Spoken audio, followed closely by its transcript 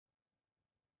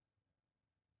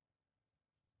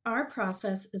Our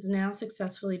process is now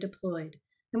successfully deployed,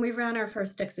 and we ran our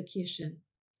first execution.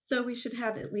 So we should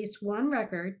have at least one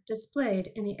record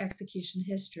displayed in the execution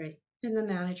history in the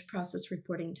Manage Process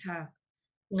Reporting tab.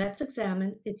 Let's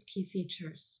examine its key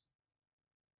features.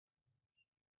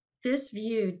 This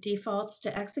view defaults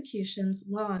to executions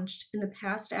launched in the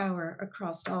past hour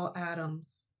across all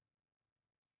atoms.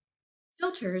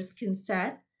 Filters can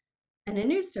set, and a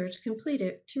new search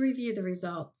completed to review the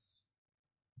results.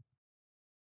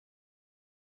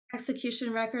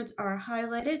 Execution records are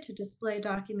highlighted to display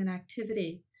document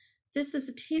activity. This is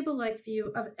a table-like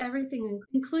view of everything,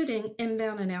 including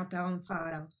inbound and outbound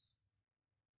files.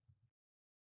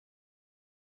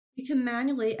 You can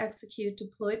manually execute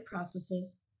deployed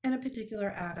processes in a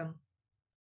particular atom.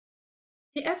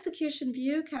 The execution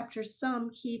view captures some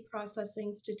key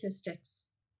processing statistics.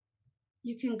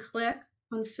 You can click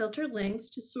on filter links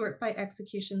to sort by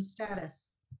execution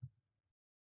status.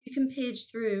 You can page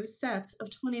through sets of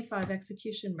 25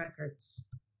 execution records.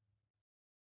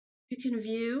 You can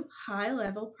view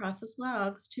high-level process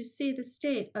logs to see the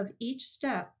state of each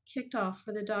step kicked off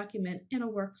for the document in a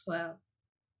workflow.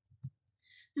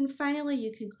 And finally,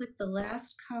 you can click the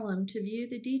last column to view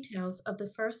the details of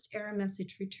the first error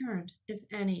message returned, if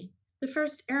any. The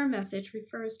first error message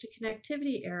refers to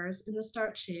connectivity errors in the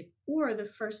start shape, or the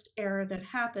first error that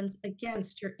happens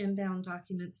against your inbound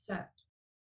document set.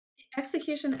 The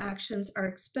execution actions are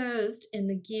exposed in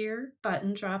the Gear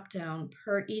button dropdown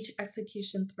per each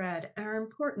execution thread and are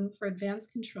important for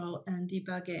advanced control and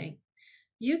debugging.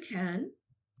 You can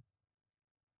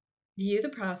view the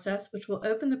process, which will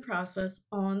open the process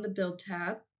on the Build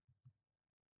tab.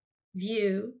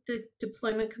 View the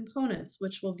deployment components,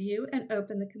 which will view and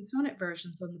open the component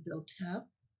versions on the Build tab.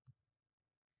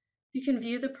 You can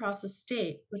view the process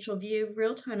state, which will view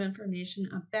real-time information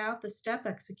about the step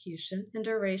execution and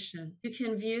duration. You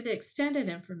can view the extended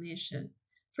information.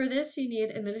 For this, you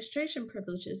need administration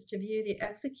privileges to view the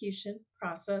execution,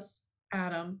 process,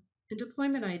 atom, and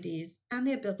deployment IDs, and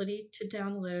the ability to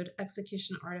download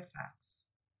execution artifacts.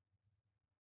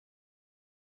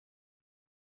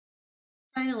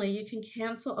 Finally, you can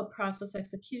cancel a process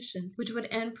execution, which would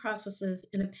end processes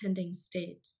in a pending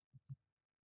state.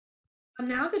 I'm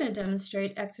now going to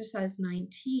demonstrate exercise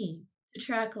 19 to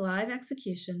track live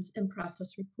executions in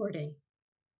process reporting.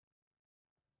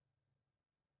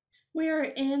 We are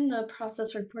in the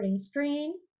process reporting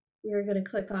screen. We are going to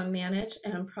click on Manage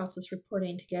and Process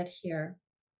Reporting to get here.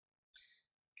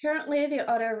 Currently, the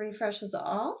auto refresh is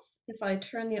off. If I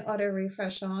turn the auto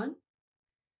refresh on,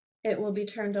 it will be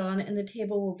turned on and the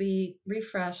table will be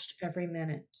refreshed every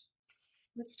minute.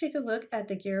 Let's take a look at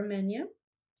the Gear menu.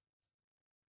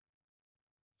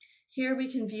 Here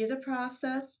we can view the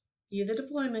process, view the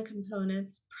deployment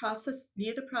components,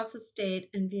 view the process state,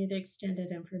 and view the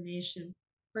extended information.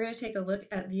 We're going to take a look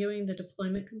at viewing the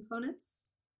deployment components.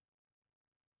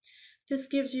 This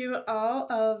gives you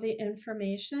all of the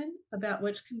information about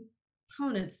which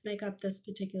components make up this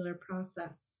particular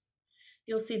process.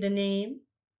 You'll see the name,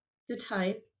 the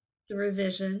type, the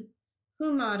revision,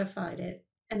 who modified it,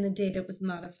 and the date it was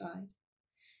modified.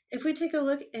 If we take a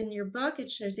look in your book,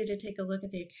 it shows you to take a look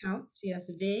at the account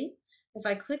CSV. If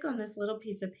I click on this little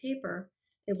piece of paper,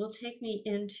 it will take me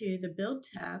into the Build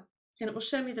tab, and it will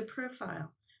show me the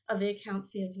profile of the account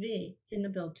CSV in the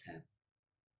Build tab.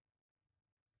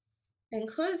 In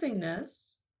closing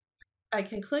this, I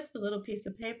can click the little piece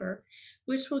of paper,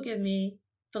 which will give me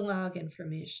the log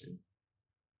information.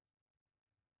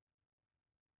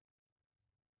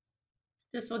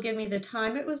 This will give me the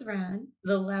time it was run,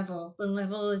 the level. The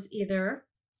level is either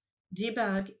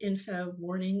debug, info,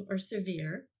 warning, or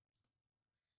severe,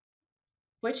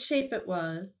 what shape it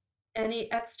was, any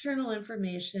external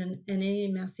information, and any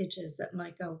messages that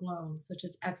might go along, such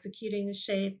as executing the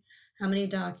shape, how many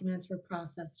documents were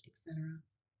processed, etc.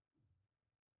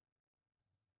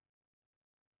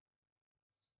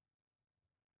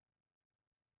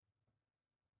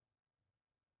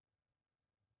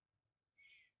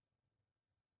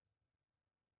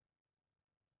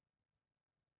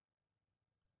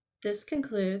 This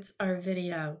concludes our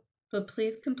video, but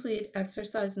please complete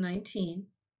exercise 19,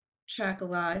 track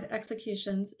live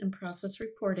executions and process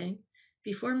reporting,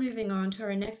 before moving on to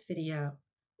our next video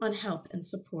on help and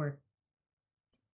support.